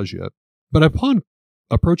what it was yet. But upon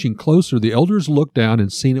approaching closer, the elders looked down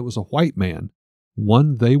and seen it was a white man,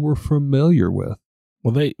 one they were familiar with.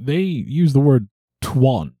 Well, they use the word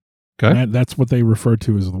Tuan. Okay. That's what they refer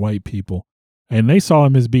to as the white people. And they saw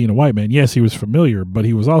him as being a white man. Yes, he was familiar, but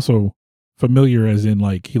he was also familiar as in,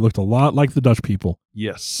 like, he looked a lot like the Dutch people.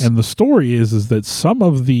 Yes. And the story is that some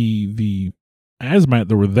of the Asmat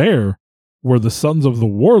that were there were the sons of the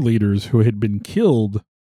war leaders who had been killed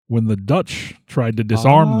when the Dutch tried to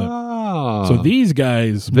disarm them. So these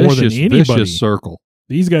guys, more than anybody, vicious circle.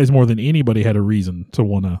 These guys more than anybody had a reason to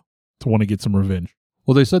want to get some revenge.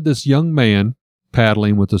 Well, they said this young man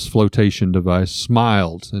paddling with this flotation device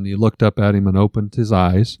smiled, and he looked up at him and opened his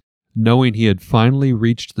eyes, knowing he had finally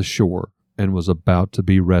reached the shore and was about to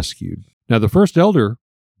be rescued. Now, the first elder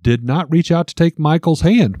did not reach out to take Michael's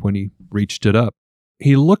hand when he reached it up.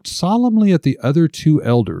 He looked solemnly at the other 2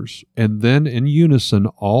 elders, and then in unison,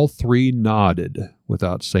 all 3 nodded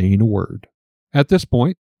without saying a word. At this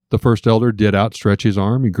point, the first elder did outstretch his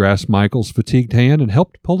arm. He grasped Michael's fatigued hand and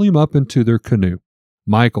helped pull him up into their canoe.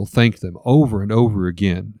 Michael thanked them over and over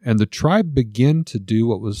again, and the tribe began to do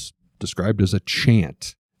what was described as a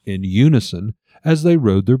chant in unison as they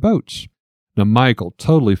rowed their boats. Now, Michael,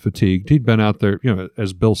 totally fatigued, he'd been out there,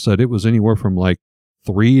 as Bill said, it was anywhere from like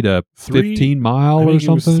 3 to 15 miles or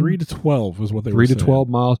something. It was 3 to 12 was what they were saying. 3 to 12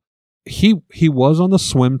 miles. He was on the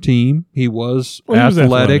swim team. He was Well, he was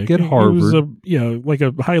athletic at Harvard. He was like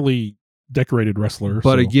a highly decorated wrestler.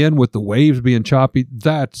 But again, with the waves being choppy,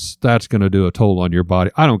 that's going to do a toll on your body.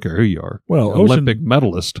 I don't care who you are. Well, Olympic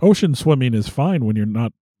medalist. Ocean swimming is fine when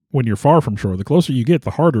you're far from shore. The closer you get,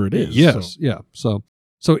 the harder it is. Yes, yeah. So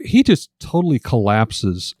he just totally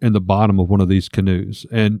collapses in the bottom of one of these canoes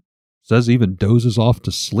and says even dozes off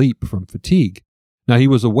to sleep from fatigue. Now, he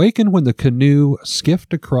was awakened when the canoe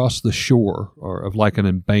skiffed across the shore of like an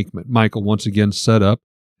embankment. Michael once again set up,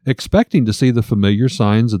 expecting to see the familiar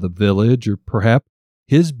signs of the village or perhaps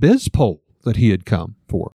his biz pole that he had come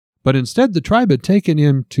for. But instead, the tribe had taken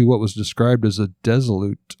him to what was described as a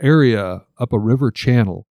desolate area up a river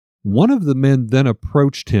channel. One of the men then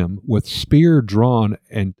approached him with spear drawn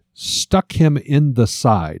and stuck him in the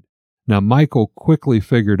side. Now, Michael quickly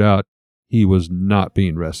figured out he was not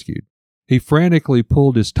being rescued. He frantically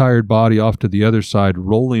pulled his tired body off to the other side,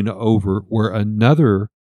 rolling over where another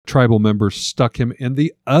tribal member stuck him in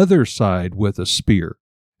the other side with a spear.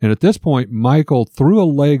 And at this point, Michael threw a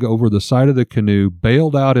leg over the side of the canoe,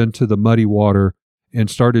 bailed out into the muddy water, and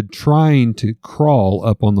started trying to crawl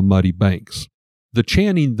up on the muddy banks. The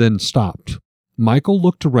chanting then stopped. Michael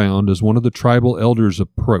looked around as one of the tribal elders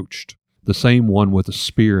approached, the same one with a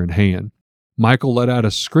spear in hand. Michael let out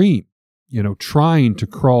a scream, trying to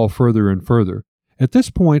crawl further and further. At this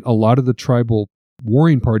point, a lot of the tribal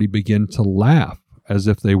warring party began to laugh as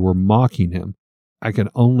if they were mocking him. I can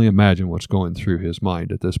only imagine what's going through his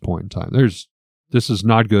mind at this point in time. This is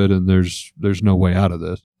not good, and there's no way out of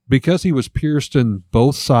this. Because he was pierced in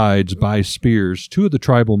both sides by spears, two of the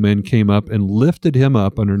tribal men came up and lifted him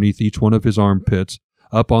up underneath each one of his armpits,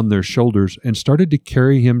 up on their shoulders, and started to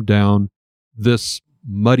carry him down this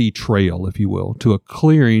muddy trail, if you will, to a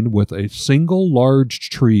clearing with a single large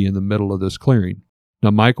tree in the middle of this clearing.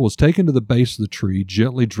 Now, Michael was taken to the base of the tree,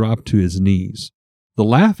 gently dropped to his knees. The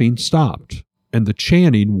laughing stopped, and the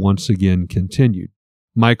chanting once again continued.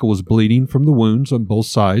 Michael was bleeding from the wounds on both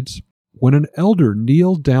sides when an elder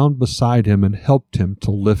kneeled down beside him and helped him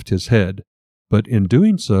to lift his head, but in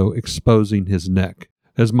doing so, exposing his neck.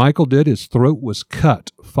 As Michael did, his throat was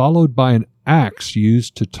cut, followed by an axe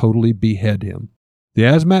used to totally behead him. The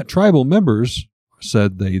Asmat tribal members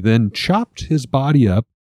said they then chopped his body up,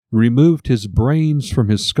 removed his brains from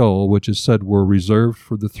his skull, which is said were reserved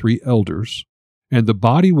for the three elders, and the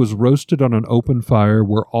body was roasted on an open fire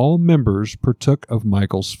where all members partook of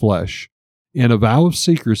Michael's flesh. In a vow of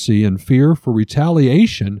secrecy and fear for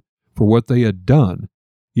retaliation for what they had done,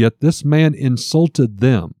 yet this man insulted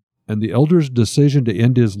them, and the elders' decision to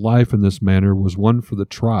end his life in this manner was one for the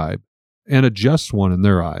tribe, and a just one in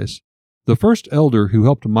their eyes. The first elder who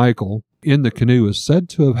helped Michael in the canoe is said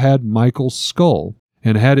to have had Michael's skull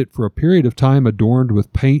and had it for a period of time adorned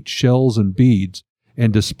with paint, shells, and beads,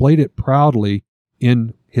 and displayed it proudly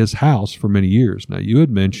in his house for many years. Now, you had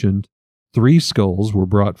mentioned 3 skulls were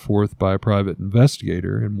brought forth by a private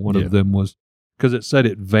investigator, and one of them was, because it said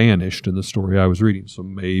it vanished in the story I was reading, so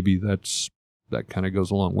maybe that kind of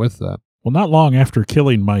goes along with that. Well, not long after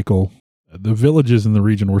killing Michael, the villages in the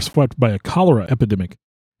region were swept by a cholera epidemic.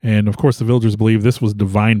 And, of course, the villagers believed this was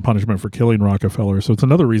divine punishment for killing Rockefeller. So it's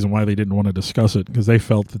another reason why they didn't want to discuss it, because they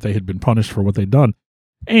felt that they had been punished for what they'd done.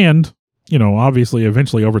 And, obviously,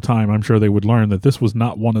 eventually, over time, I'm sure they would learn that this was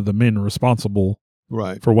not one of the men responsible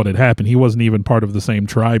for what had happened. He wasn't even part of the same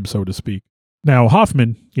tribe, so to speak. Now,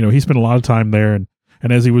 Hoffman, he spent a lot of time there. And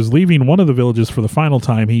as he was leaving one of the villages for the final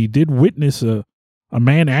time, he did witness a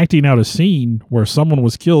man acting out a scene where someone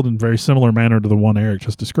was killed in a very similar manner to the one Eric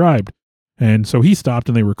just described. And so he stopped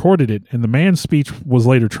and they recorded it, and the man's speech was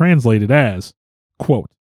later translated as, quote,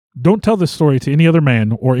 "Don't tell this story to any other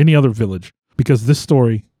man or any other village, because this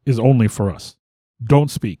story is only for us. Don't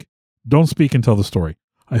speak. Don't speak and tell the story.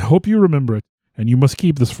 I hope you remember it, and you must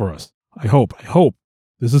keep this for us. I hope.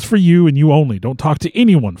 This is for you and you only. Don't talk to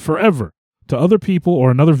anyone forever, to other people or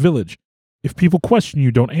another village. If people question you,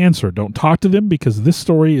 don't answer. Don't talk to them, because this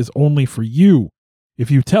story is only for you. If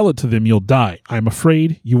you tell it to them, you'll die. I'm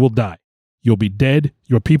afraid you will die. You'll be dead.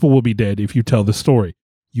 Your people will be dead if you tell the story.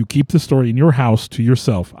 You keep the story in your house to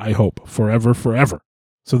yourself, I hope, forever, forever."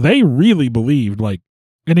 So they really believed,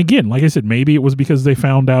 and again, like I said, maybe it was because they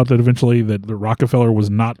found out that eventually that the Rockefeller was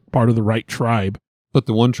not part of the right tribe. But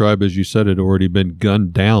the one tribe, as you said, had already been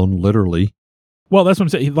gunned down, literally. Well, that's what I'm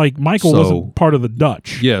saying. Michael wasn't part of the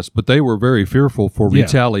Dutch. Yes, but they were very fearful for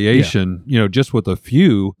retaliation, just with a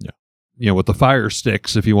few... Yeah. With the fire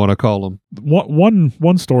sticks, if you want to call them.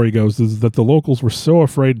 One story goes is that the locals were so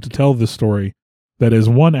afraid to tell this story that as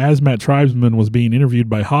one Asmat tribesman was being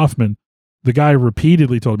interviewed by Hoffman, the guy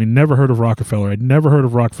repeatedly told me, "Never heard of Rockefeller. I'd never heard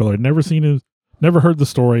of Rockefeller. I'd never seen his Never heard the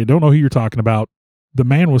story. Don't know who you're talking about. The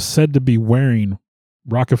man was said to be wearing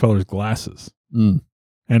Rockefeller's glasses. Mm.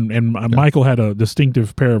 And Michael had a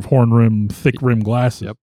distinctive pair of horn-rim, thick-rim glasses.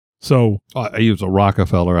 Yep. So He was a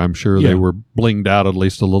Rockefeller. I'm sure Yeah. they were blinged out at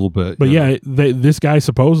least a little bit. But you know. this guy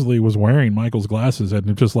supposedly was wearing Michael's glasses,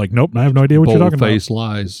 and just like, nope, I have no idea what you're talking about. Bold-faced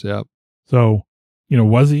lies. Yep. So,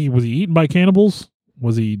 was he eaten by cannibals?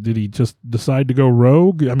 Did he just decide to go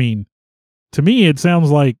rogue? I mean, to me, it sounds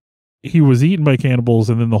like he was eaten by cannibals,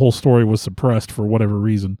 and then the whole story was suppressed for whatever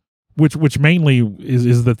reason. Which mainly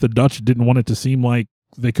is that the Dutch didn't want it to seem like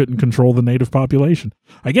they couldn't control the native population.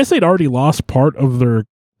 I guess they'd already lost part of their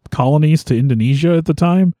colonies to Indonesia at the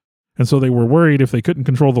time, and so they were worried if they couldn't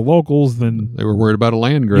control the locals, then They were worried about a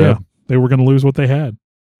land grab. yeah, they were going to lose what they had.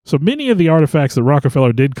 So many of the artifacts that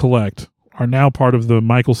Rockefeller did collect are now part of the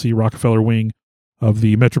Michael C. Rockefeller wing of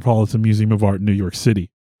the Metropolitan Museum of Art in New York City.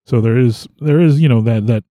 So there is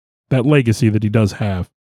that legacy that he does have.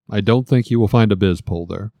 I don't think you will find a biz pole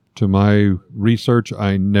there. To my research,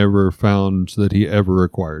 I never found that he ever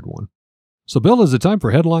acquired one. So, Bill, is it time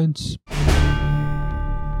for headlines?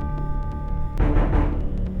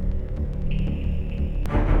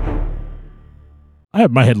 I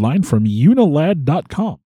have my headline from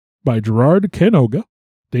unilad.com by Gerard Canoga,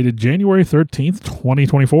 dated January 13th,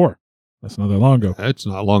 2024. That's not that long ago. That's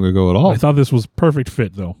not long ago at all. I thought this was perfect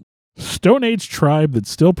fit, though. Stone Age tribe that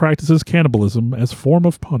still practices cannibalism as form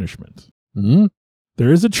of punishment. Hmm?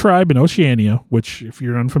 There is a tribe in Oceania, which, if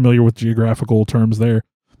you're unfamiliar with geographical terms there,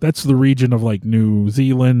 that's the region of like New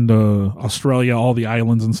Zealand, Australia, all the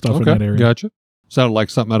islands and stuff in that area. Gotcha. Sounded like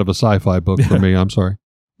something out of a sci-fi book for me. I'm sorry.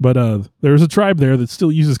 But there's a tribe there that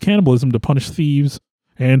still uses cannibalism to punish thieves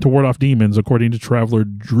and to ward off demons, according to traveler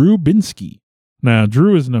Drew Binsky. Now,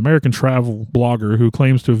 Drew is an American travel blogger who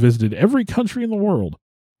claims to have visited every country in the world.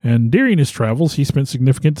 And during his travels, he spent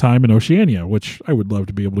significant time in Oceania, which I would love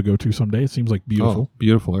to be able to go to someday. It seems like beautiful. Oh,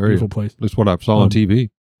 beautiful area. Beautiful place. That's what I saw on TV.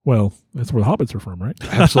 Well, that's where the hobbits are from, right?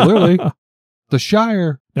 Absolutely. The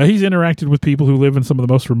Shire. Now, he's interacted with people who live in some of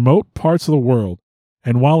the most remote parts of the world.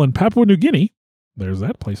 And while in Papua New Guinea, there's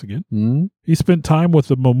that place again, he spent time with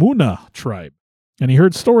the Momuna tribe. And he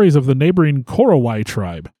heard stories of the neighboring Korowai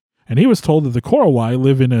tribe. And he was told that the Korowai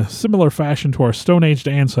live in a similar fashion to our Stone Age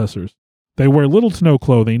ancestors. They wear little to no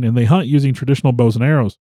clothing, and they hunt using traditional bows and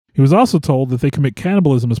arrows. He was also told that they commit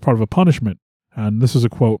cannibalism as part of a punishment. And this is a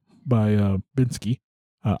quote by Binsky.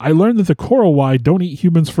 I learned that the Korowai don't eat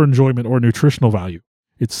humans for enjoyment or nutritional value.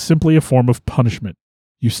 It's simply a form of punishment.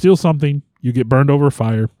 You steal something, you get burned over a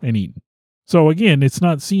fire, and eaten. So again, it's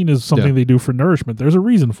not seen as something they do for nourishment. There's a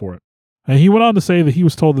reason for it. And he went on to say that he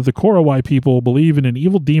was told that the Korowai people believe in an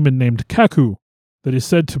evil demon named Kaku that is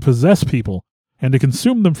said to possess people and to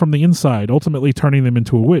consume them from the inside, ultimately turning them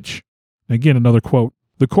into a witch. Again, another quote.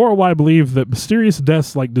 The Korowai believe that mysterious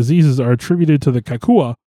deaths like diseases are attributed to the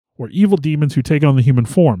Kakua, or evil demons who take on the human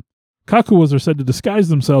form. Kakuas are said to disguise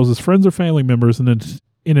themselves as friends or family members in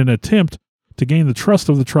an attempt to gain the trust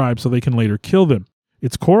of the tribe so they can later kill them.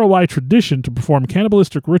 It's Korowai tradition to perform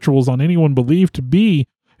cannibalistic rituals on anyone believed to be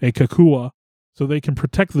a Kakua so they can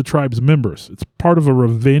protect the tribe's members. It's part of a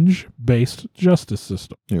revenge-based justice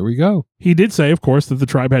system. Here we go. He did say, of course, that the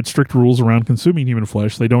tribe had strict rules around consuming human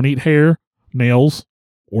flesh. They don't eat hair, nails,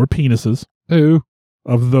 or penises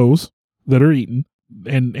of those that are eaten.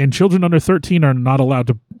 And children under 13 are not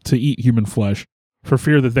allowed to eat human flesh for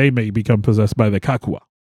fear that they may become possessed by the Kakua.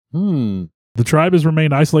 The tribe has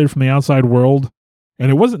remained isolated from the outside world, and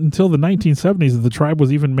it wasn't until the 1970s that the tribe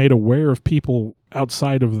was even made aware of people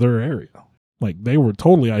outside of their area. Like, they were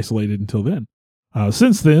totally isolated until then.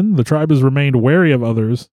 Since then, the tribe has remained wary of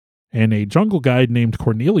others, and a jungle guide named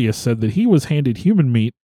Cornelius said that he was handed human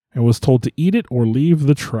meat and was told to eat it or leave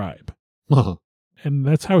the tribe. And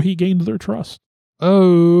that's how he gained their trust.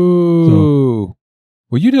 Oh.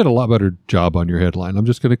 Well, you did a lot better job on your headline. I'm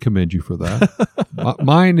just going to commend you for that.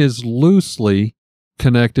 Mine is loosely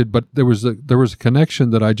connected, but there was a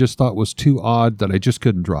connection that I just thought was too odd that I just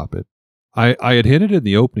couldn't drop it. I had hinted in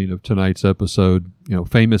the opening of tonight's episode,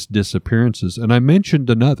 famous disappearances, and I mentioned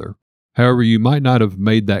another. However, you might not have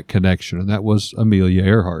made that connection, and that was Amelia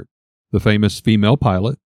Earhart, the famous female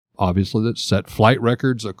pilot, obviously, that set flight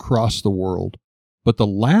records across the world. But the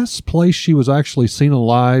last place she was actually seen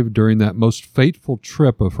alive during that most fateful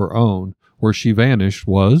trip of her own, where she vanished,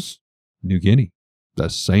 was New Guinea, the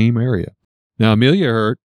same area. Now, Amelia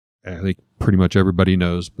Earhart, I think pretty much everybody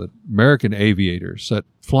knows, but American aviator, set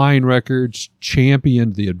flying records,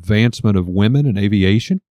 championed the advancement of women in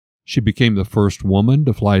aviation. She became the first woman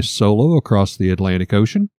to fly solo across the Atlantic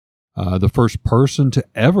Ocean, the first person to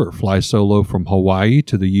ever fly solo from Hawaii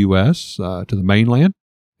to the U.S., to the mainland.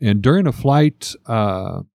 And during a flight,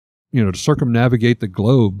 to circumnavigate the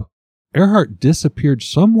globe, Earhart disappeared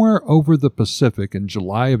somewhere over the Pacific in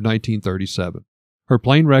July of 1937. Her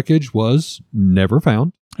plane wreckage was never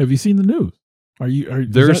found. Have you seen the news?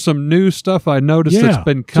 There's some new stuff I noticed that's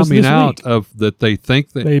been coming out of that they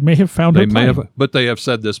think that they may have found her plane. But they have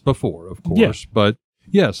said this before, of course. Yeah. But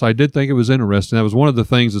yes, I did think it was interesting. That was one of the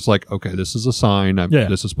things that's like, okay, this is a sign.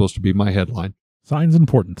 This is supposed to be my headline. Signs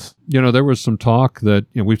importance. There was some talk that,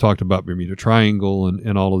 we've talked about Bermuda Triangle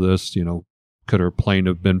and all of this, could her plane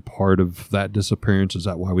have been part of that disappearance? Is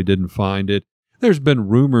that why we didn't find it? There's been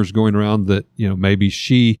rumors going around that, maybe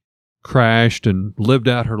she crashed and lived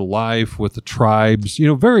out her life with the tribes,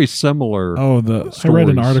 very similar. I read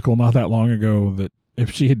an article not that long ago that if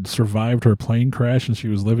she had survived her plane crash and she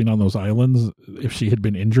was living on those islands, if she had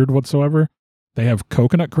been injured whatsoever, they have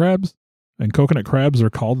coconut crabs. And coconut crabs are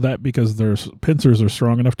called that because their pincers are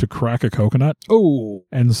strong enough to crack a coconut. Oh.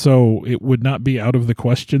 And so it would not be out of the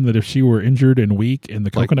question that if she were injured and weak and the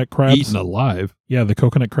coconut crabs... eaten alive. Yeah, the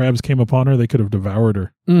coconut crabs came upon her, they could have devoured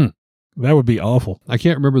her. That would be awful. I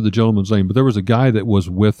can't remember the gentleman's name, but there was a guy that was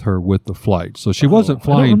with her with the flight. So she wasn't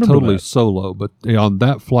flying totally solo, but on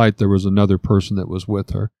that flight there was another person that was with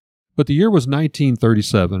her. But the year was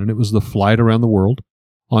 1937, and it was the flight around the world.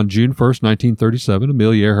 On June 1st, 1937,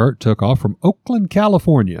 Amelia Earhart took off from Oakland,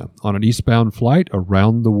 California on an eastbound flight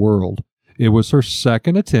around the world. It was her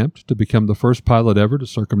second attempt to become the first pilot ever to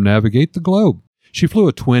circumnavigate the globe. She flew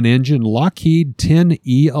a twin-engine Lockheed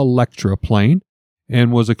 10E Electra plane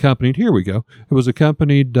and was accompanied,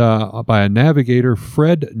 by a navigator,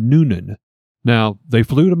 Fred Noonan. Now, they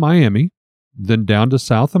flew to Miami, then down to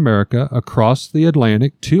South America, across the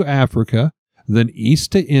Atlantic to Africa, then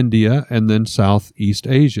east to India, and then Southeast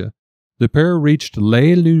Asia. The pair reached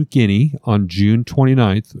Lae, New Guinea on June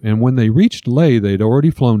 29th, and when they reached Lae, they'd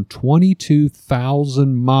already flown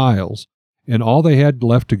 22,000 miles, and all they had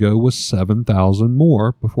left to go was 7,000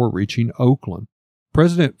 more before reaching Oakland.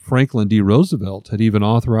 President Franklin D. Roosevelt had even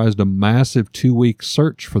authorized a massive 2-week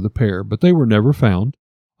search for the pair, but they were never found.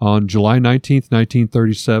 On July 19,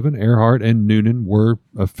 1937, Earhart and Noonan were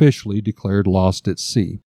officially declared lost at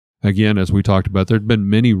sea. Again, as we talked about, there'd been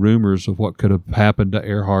many rumors of what could have happened to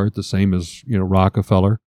Earhart, the same as,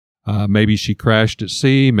 Rockefeller. Maybe she crashed at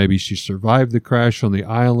sea. Maybe she survived the crash on the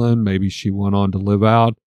island. Maybe she went on to live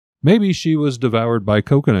out. Maybe she was devoured by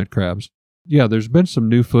coconut crabs. Yeah, there's been some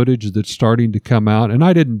new footage that's starting to come out, and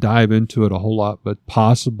I didn't dive into it a whole lot, but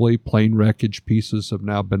possibly plane wreckage pieces have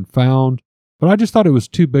now been found. But I just thought it was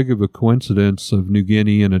too big of a coincidence of New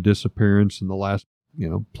Guinea and a disappearance in the last,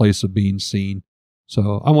 place of being seen.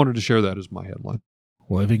 So I wanted to share that as my headline.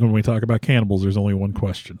 Well, I think when we talk about cannibals, there's only one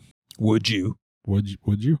question. Would you? Would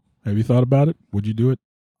you? Have you thought about it? Would you do it?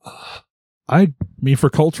 I mean, for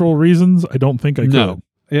cultural reasons, I don't think I could. No.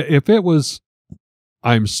 If it was,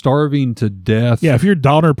 I'm starving to death. Yeah, if your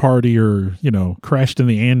Donner Party or, crashed in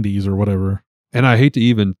the Andes or whatever. And I hate to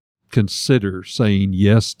even consider saying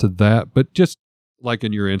yes to that, but just like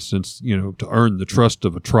in your instance, to earn the trust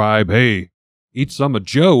of a tribe, hey, eat some of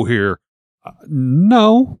Joe here.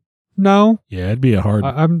 No. Yeah, it'd be a hard...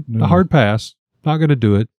 I'm a hard pass. Not going to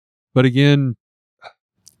do it. But again,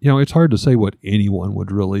 it's hard to say what anyone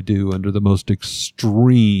would really do under the most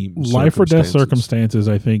extreme life or death circumstances.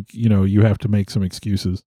 I think, you have to make some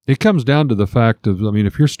excuses. It comes down to the fact of,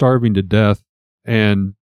 if you're starving to death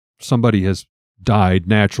and somebody has died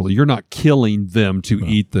naturally, you're not killing them to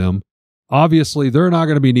eat them. Obviously, they're not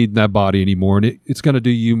going to be needing that body anymore, and it's going to do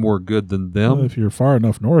you more good than them. Well, if you're far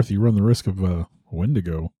enough north, you run the risk of a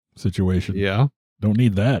Wendigo situation. Yeah. Don't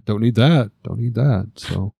need that.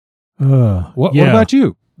 So, what about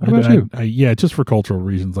you? Yeah, just for cultural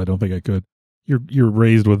reasons, I don't think I could. You're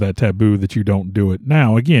raised with that taboo that you don't do it.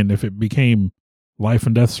 Now, again, if it became life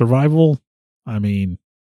and death survival, I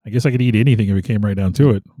guess I could eat anything if it came right down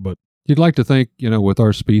to it. But you'd like to think, with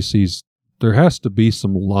our species, there has to be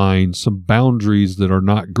some lines, some boundaries that are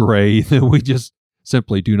not gray that we just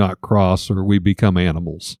simply do not cross, or we become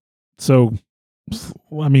animals. So,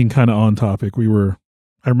 kind of on topic, I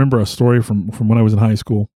remember a story from when I was in high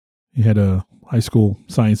school. He had a high school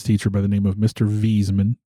science teacher by the name of Mr.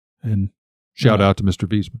 Wiesman. And shout out to Mr.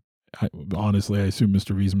 Wiesman. Honestly, I assume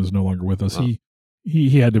Mr. Wiesman is no longer with us. Oh.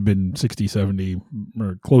 He had to have been 60, 70,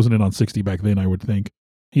 or closing in on 60 back then, I would think.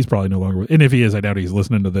 He's probably no longer with, and if he is, I doubt he's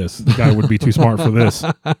listening to this. The guy would be too smart for this.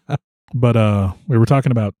 But we were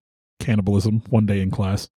talking about cannibalism one day in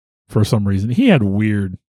class for some reason. He had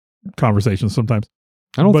weird conversations sometimes.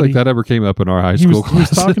 I don't think that ever came up in our high school classes. He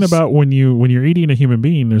was talking about when you're eating a human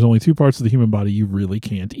being, there's only two parts of the human body you really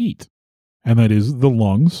can't eat. And that is the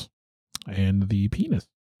lungs and the penis.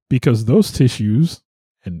 Because those tissues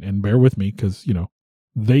and bear with me because,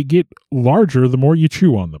 they get larger the more you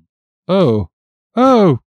chew on them. Oh.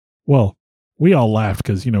 Well, we all laughed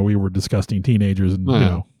because, we were disgusting teenagers and,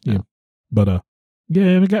 but, we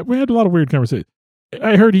had a lot of weird conversations.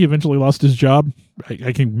 I heard he eventually lost his job.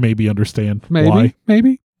 I can maybe understand why.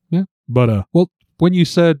 Maybe. Yeah. But, when you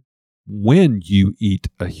said when you eat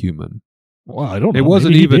a human, well, I don't know. It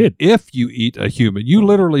wasn't even if you eat a human. You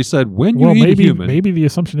literally said when you eat a human. Maybe the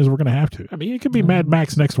assumption is we're going to have to. I mean, it could be Mad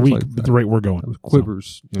Max next week at the rate we're going.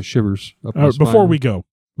 Quivers, shivers. Up my spine. Before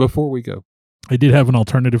we go, I did have an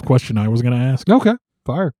alternative question I was going to ask. Okay,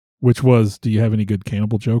 fire. Which was, do you have any good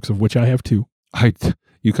cannibal jokes? Of which I have two.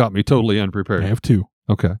 You caught me totally unprepared. I have two.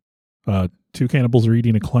 Okay. Two cannibals are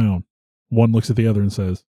eating a clown. One looks at the other and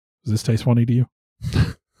says, "Does this taste funny to you?"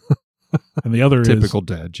 And the other typical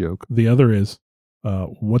dad joke. The other is,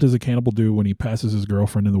 what does a cannibal do when he passes his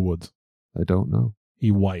girlfriend in the woods? I don't know.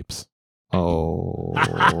 He wipes. Oh.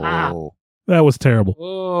 That was terrible.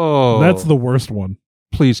 Oh. That's the worst one.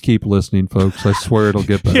 Please keep listening, folks. I swear it'll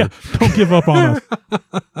get better. Yeah, don't give up on us.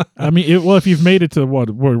 I mean, if you've made it to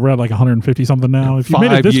we're at like 150 something now. If you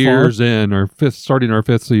made it this 5 years far, in, starting our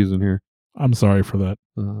 5th season here. I'm sorry for that.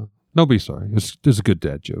 Don't be sorry. It's a good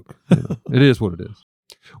dad joke. It is what it is.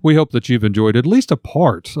 We hope that you've enjoyed at least a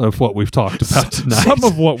part of what we've talked about tonight. Some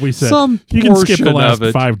of what we said. You can skip the last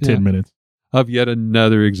 5-10 minutes. Of yet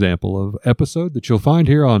another example of episode that you'll find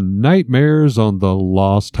here on Nightmares on the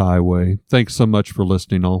Lost Highway. Thanks so much for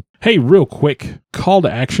listening, all. Hey, real quick, call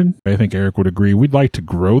to action. I think Eric would agree. We'd like to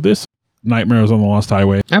grow this. Nightmares on the Lost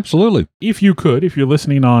Highway. Absolutely. If you could, if you're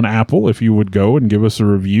listening on Apple, if you would go and give us a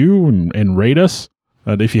review and rate us.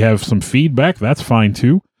 If you have some feedback, that's fine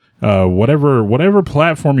too. Whatever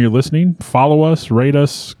platform you're listening, follow us, rate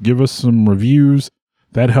us, give us some reviews.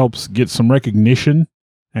 That helps get some recognition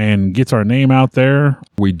and gets our name out there.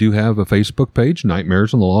 We do have a Facebook page,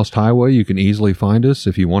 Nightmares on the Lost Highway. You can easily find us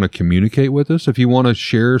if you want to communicate with us, if you want to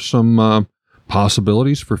share some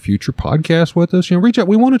possibilities for future podcasts with us. Reach out.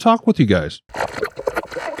 We want to talk with you guys.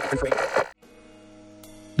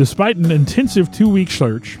 Despite an intensive 2-week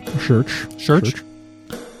search.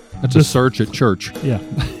 That's a search at church. Yeah.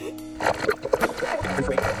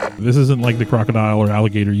 This isn't like the crocodile or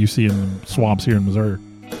alligator you see in the swamps here in Missouri.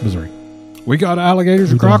 We got alligators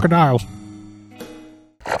and crocodiles.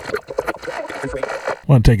 I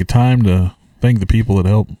want to take a time to thank the people that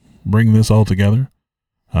helped bring this all together.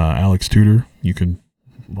 Alex Tudor, you can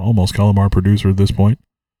almost call him our producer at this point.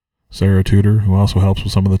 Sarah Tudor, who also helps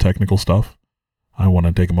with some of the technical stuff. I want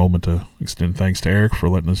to take a moment to extend thanks to Eric for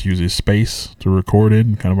letting us use his space to record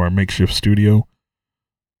in, kind of our makeshift studio.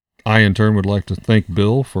 I, in turn, would like to thank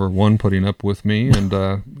Bill for, one, putting up with me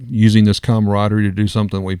and using this camaraderie to do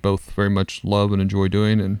something we both very much love and enjoy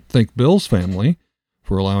doing, and thank Bill's family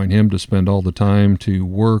for allowing him to spend all the time to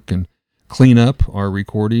work and clean up our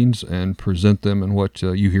recordings and present them in what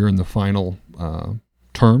you hear in the final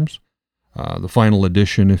terms, the final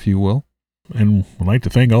edition, if you will. And I'd like to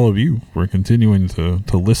thank all of you for continuing to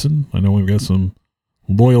listen. I know we've got some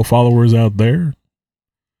loyal followers out there.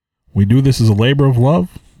 We do this as a labor of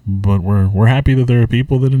love, but we're happy that there are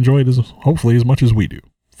people that enjoy it hopefully as much as we do.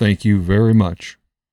 Thank you very much.